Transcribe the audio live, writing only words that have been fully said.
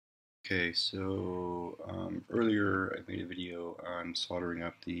Okay, so earlier I made a video on soldering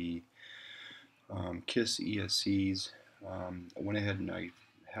up the Kiss ESCs. I went ahead and I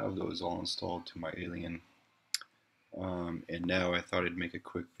have those all installed to my Alien, and now I thought I'd make a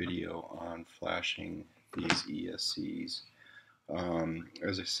quick video on flashing these ESCs.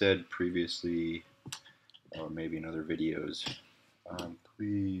 As I said previously, or maybe in other videos,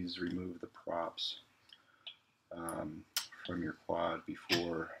 please remove the props from your quad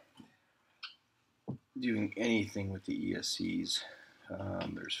before doing anything with the ESCs.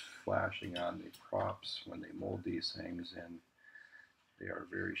 There's flashing on the props when they mold these things, and they are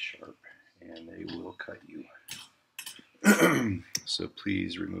very sharp and they will cut you. So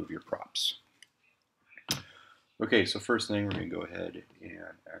please remove your props. Okay, so first thing, we're going to go ahead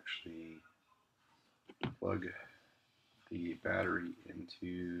and actually plug the battery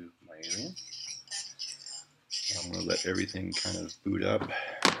into my Alien. I'm going to let everything kind of boot up.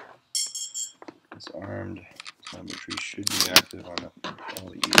 It's armed. Telemetry should be active on all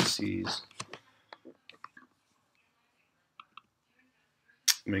the ESCs.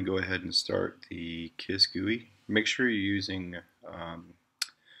 I'm going to go ahead and start the Kiss GUI. Make sure you're using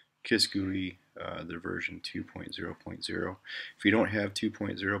Kiss GUI, the version 2.0.0. If you don't have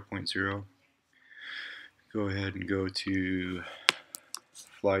 2.0.0, go ahead and go to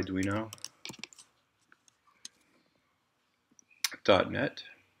flyduino.net.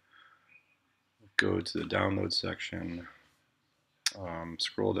 Go to the download section.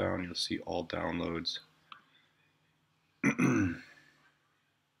 Scroll down, you'll see all downloads.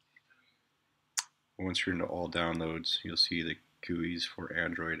 Once you're into all downloads, you'll see the GUIs for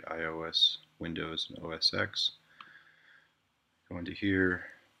Android, iOS, Windows, and OS X. Go into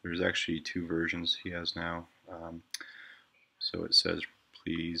here. There's actually two versions he has now. So it says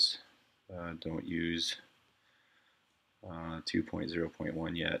please don't use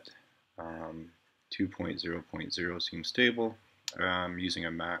 2.0.1 yet. 2.0.0 seems stable. I'm using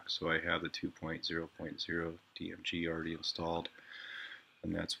a Mac, so I have the 2.0.0 DMG already installed,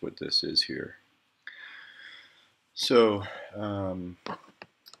 and that's what this is here. So go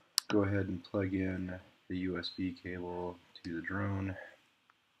ahead and plug in the USB cable to the drone.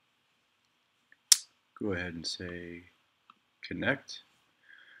 Go ahead and say connect.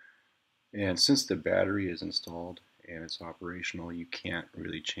 And since the battery is installed and it's operational, you can't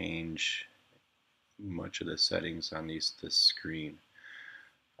really change much of the settings on this screen.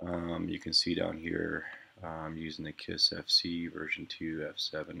 You can see down here using the Kiss FC version 2,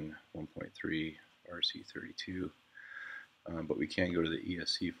 F7, 1.3, RC32. But we can go to the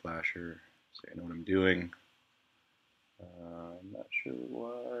ESC flasher, so I know what I'm doing. I'm not sure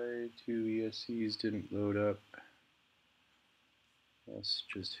why two ESCs didn't load up. Let's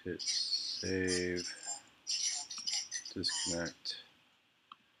just hit save, disconnect,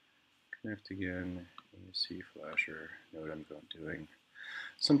 connect again, ESC flasher, know what I'm doing.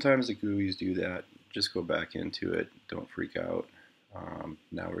 Sometimes the GUIs do that. Just go back into it, don't freak out.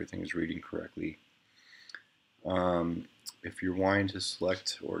 Now everything is reading correctly. If you're wanting to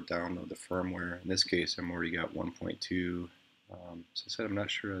select or download the firmware, in this case I'm already got 1.2. So I said I'm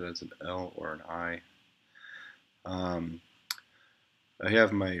not sure if that's an L or an I. I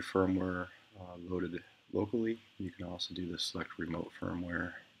have my firmware loaded locally. You can also do the select remote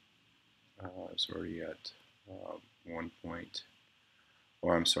firmware. It's already at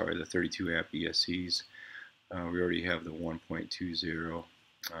the 32 amp ESCs. We already have the 1.20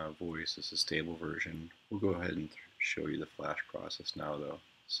 voice. This is a stable version. We'll go ahead and show you the flash process now though.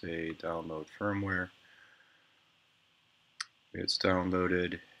 Say download firmware. It's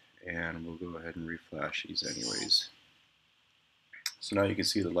downloaded, and we'll go ahead and reflash these anyways. So now you can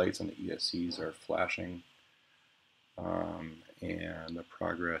see the lights on the ESCs are flashing, and the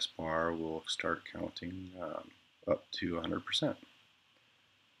progress bar will start counting up to 100%.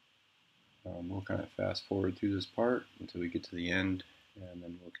 We'll kind of fast forward through this part until we get to the end, and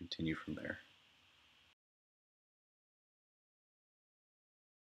then we'll continue from there.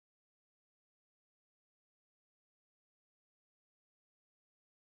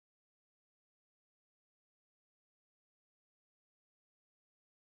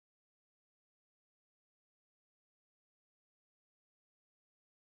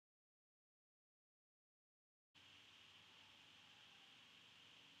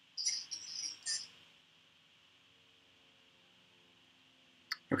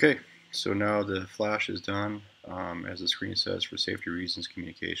 Okay, so now the flash is done. As the screen says, for safety reasons,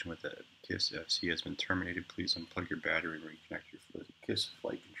 communication with the Kiss FC has been terminated. Please unplug your battery and reconnect your Kiss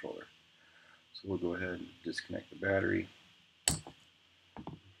flight controller. So we'll go ahead and disconnect the battery,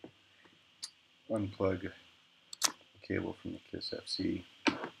 unplug the cable from the Kiss FC,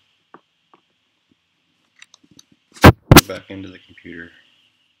 back into the computer,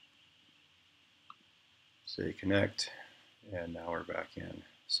 say connect, and now we're back in.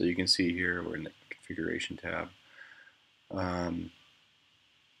 So you can see here we're in the configuration tab.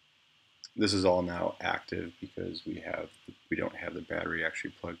 This is all now active because we don't have the battery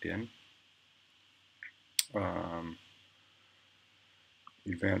actually plugged in.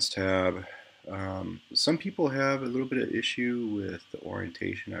 Advanced tab. Some people have a little bit of issue with the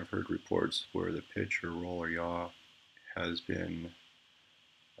orientation. I've heard reports where the pitch or roll or yaw has been,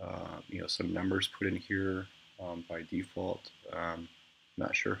 some numbers put in here by default.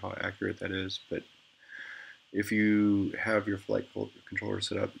 Not sure how accurate that is, but if you have your flight controller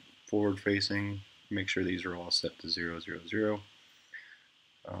set up forward facing, make sure these are all set to 0, 0, 0.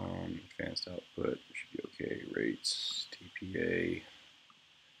 Advanced output should be okay. Rates, TPA,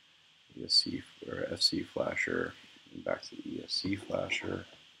 ESC or FC flasher, and back to the ESC flasher.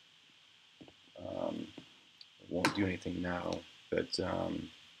 It won't do anything now, but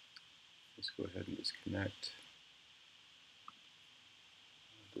let's go ahead and disconnect.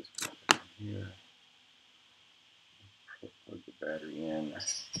 Disconnect here. Plug the battery in.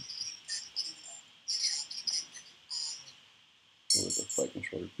 Let the flight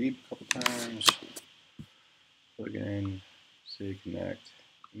controller beep a couple times. Plug it in, say connect,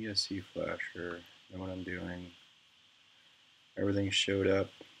 ESC flasher, know what I'm doing. Everything showed up.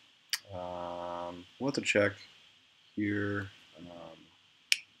 We'll have to check here.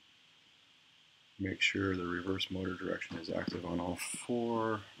 Make sure the reverse motor direction is active on all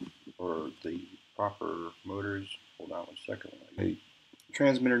 4, or the proper motors. Hold on one second. The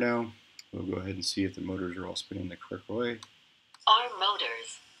transmitter now. We'll go ahead and see if the motors are all spinning the correct way. Arm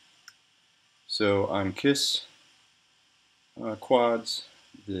motors. So on Kiss quads,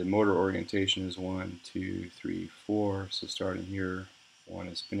 the motor orientation is 1, 2, 3, 4. So starting here, 1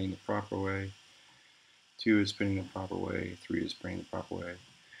 is spinning the proper way, 2 is spinning the proper way, 3 is spinning the proper way,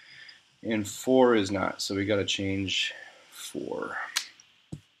 and 4 is not. So we got to change 4.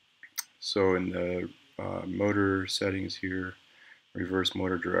 So in the motor settings here, reverse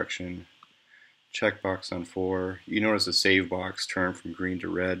motor direction, checkbox on 4. You notice the save box turned from green to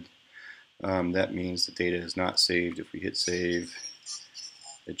red. That means the data is not saved. If we hit save,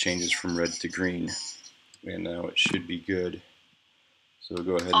 it changes from red to green, and now it should be good. So we'll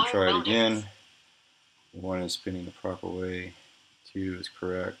go ahead and try it again. 1 is spinning the proper way, 2 is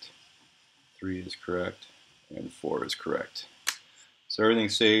correct, 3 is correct, and 4 is correct. So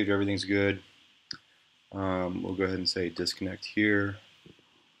everything's saved, everything's good. We'll go ahead and say disconnect here.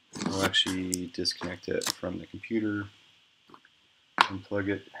 We'll actually disconnect it from the computer and plug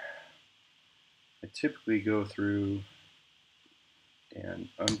it. I typically go through and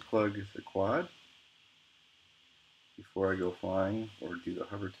unplug the quad before I go flying or do the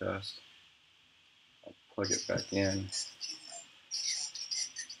hover test. I'll plug it back in.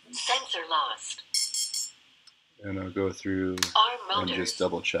 Sensor lost. And I'll go through and just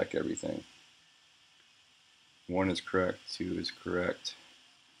double check everything. 1 is correct, 2 is correct,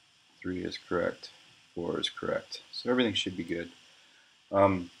 3 is correct, 4 is correct. So everything should be good.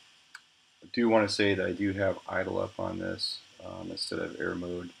 I do want to say that I do have idle up on this instead of air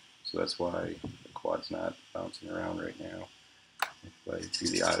mode, so that's why the quad's not bouncing around right now. If I do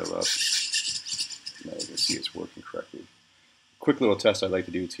the idle up, now you can see it's working correctly. Quick little test I'd like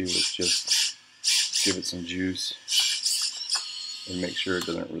to do too is just give it some juice and make sure it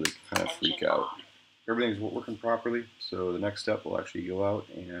doesn't really kind of freak out. Everything's working properly, so the next step will actually go out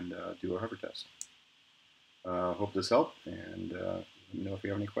and do a hover test. Hope this helped, and let me know if you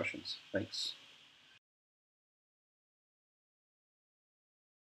have any questions. Thanks.